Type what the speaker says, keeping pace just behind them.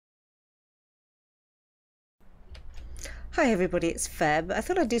Hi everybody, it's Feb. I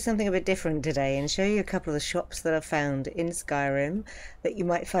thought I'd do something a bit different today and show you a couple of the shops that I've found in Skyrim that you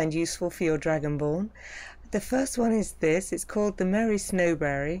might find useful for your Dragonborn. The first one is this. It's called the Merry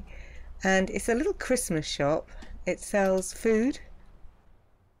Snowberry and it's a little Christmas shop. It sells food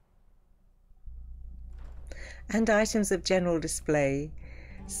and items of general display.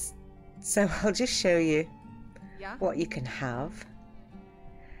 So I'll just show you what you can have.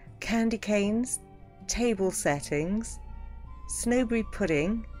 Candy canes, table settings, snowberry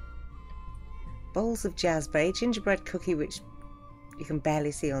pudding, bowls of jazzbay, gingerbread cookie which you can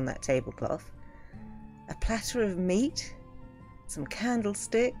barely see on that tablecloth, a platter of meat, some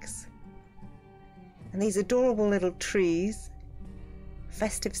candlesticks, and these adorable little trees,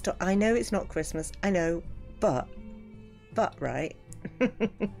 festive stuff. I know it's not Christmas, I know, but right?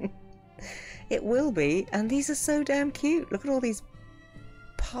 It will be, and these are so damn cute. Look at all these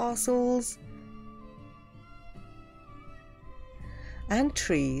parcels and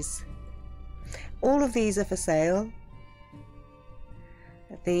trees. All of these are for sale.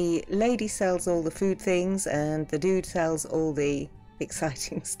 The lady sells all the food things and the dude sells all the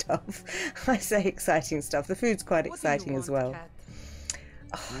exciting stuff. I say exciting stuff, the food's quite exciting as well.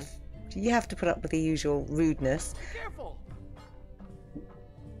 Oh, you have to put up with the usual rudeness. Careful.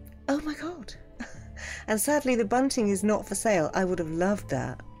 Oh my god. And sadly the bunting is not for sale. I would have loved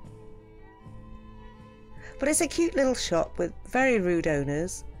that. But it's a cute little shop with very rude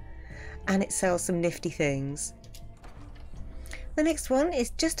owners and it sells some nifty things. The next one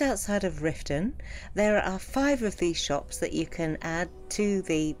is just outside of Riften. There are 5 of these shops that you can add to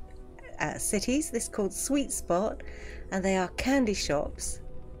the cities. This is called Sweet Spot and they are candy shops.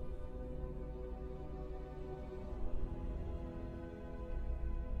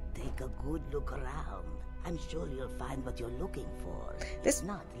 Take a good look around. I'm sure you'll find what you're looking for. If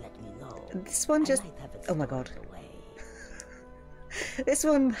not, let me know. This one just... Oh my god. This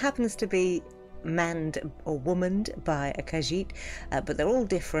one happens to be manned or womaned by a Khajiit, but they're all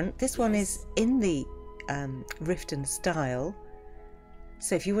different. This one is in the Riften style.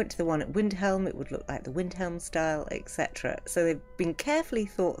 So if you went to the one at Windhelm, it would look like the Windhelm style, etc. So they've been carefully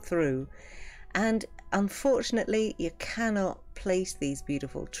thought through. And unfortunately, you cannot place these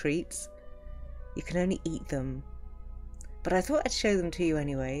beautiful treats. You can only eat them. But I thought I'd show them to you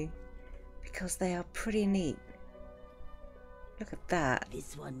anyway, because they are pretty neat. Look at that.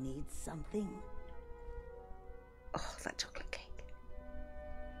 This one needs something. Oh, that chocolate cake.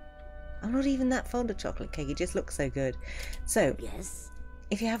 I'm not even that fond of chocolate cake, it just looks so good. So, yes,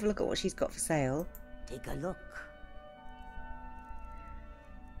 if you have a look at what she's got for sale. Take a look.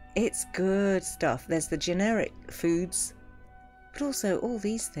 It's good stuff. There's the generic foods, but also all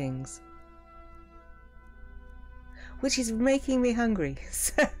these things, which is making me hungry.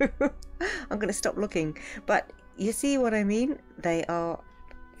 So I'm going to stop looking. But you see what I mean? They are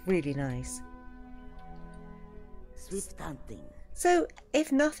really nice. Swift hunting. So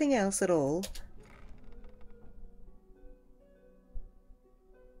if nothing else at all,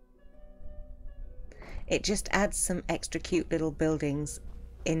 it just adds some extra cute little buildings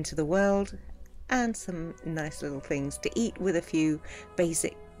into the world and some nice little things to eat with a few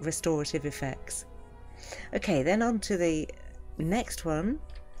basic restorative effects. Okay, then on to the next one.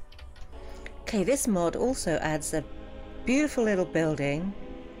 Okay, this mod also adds a beautiful little building,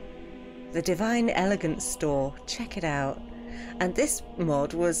 the Divine Elegance Store. Check it out. And this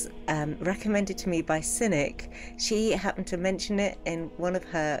mod was recommended to me by Cynic. She happened to mention it in one of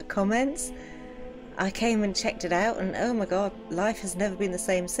her comments. I came and checked it out and oh my god, life has never been the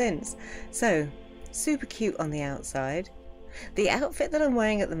same since. So, super cute on the outside. The outfit that I'm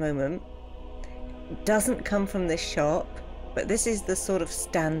wearing at the moment doesn't come from this shop, but this is the sort of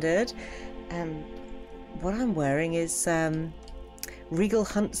standard. What I'm wearing is Regal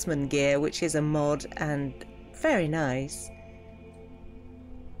Huntsman gear, which is a mod and very nice.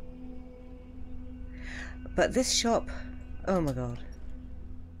 But this shop, oh my god.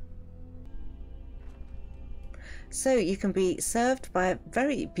 So you can be served by a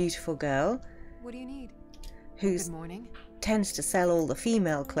very beautiful girl. What do you need? Who's Good morning. tends to sell all the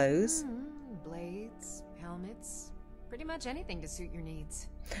female clothes. Blades, helmets, pretty much anything to suit your needs.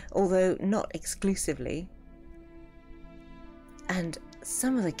 Although not exclusively. And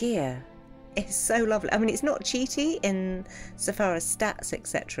some of the gear is so lovely. I mean, it's not cheaty in so far as stats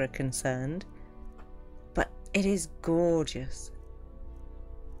etc. are concerned, but it is gorgeous.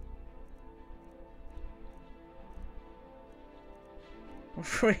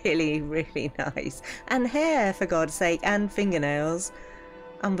 Really, really nice. And hair, for God's sake, and fingernails.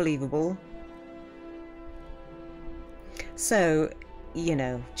 Unbelievable. So, you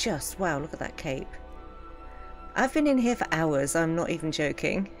know, just wow, look at that cape. I've been in here for hours, I'm not even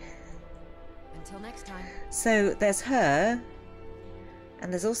joking. Until next time. So there's her,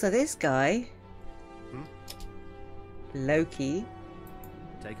 and there's also this guy. Loki.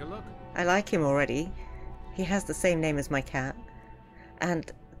 Take a look. I like him already. He has the same name as my cat. And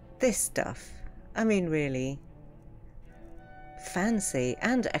this stuff, I mean really fancy.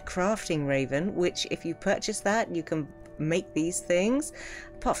 And a crafting raven, which if you purchase that you can make these things,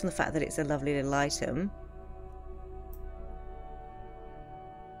 apart from the fact that it's a lovely little item.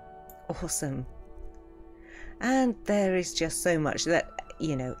 Awesome. And there is just so much that,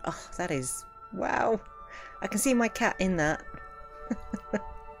 you know, oh, that is, wow. I can see my cat in that.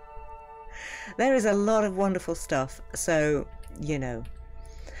 There is a lot of wonderful stuff, so, you know,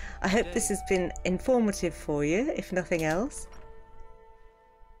 I hope this has been informative for you, if nothing else.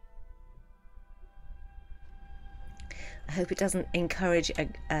 I hope it doesn't encourage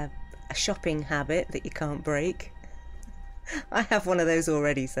a shopping habit that you can't break. I have one of those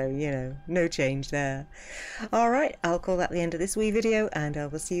already, so, you know, no change there. Alright, I'll call that the end of this wee video, and I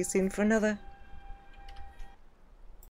will see you soon for another.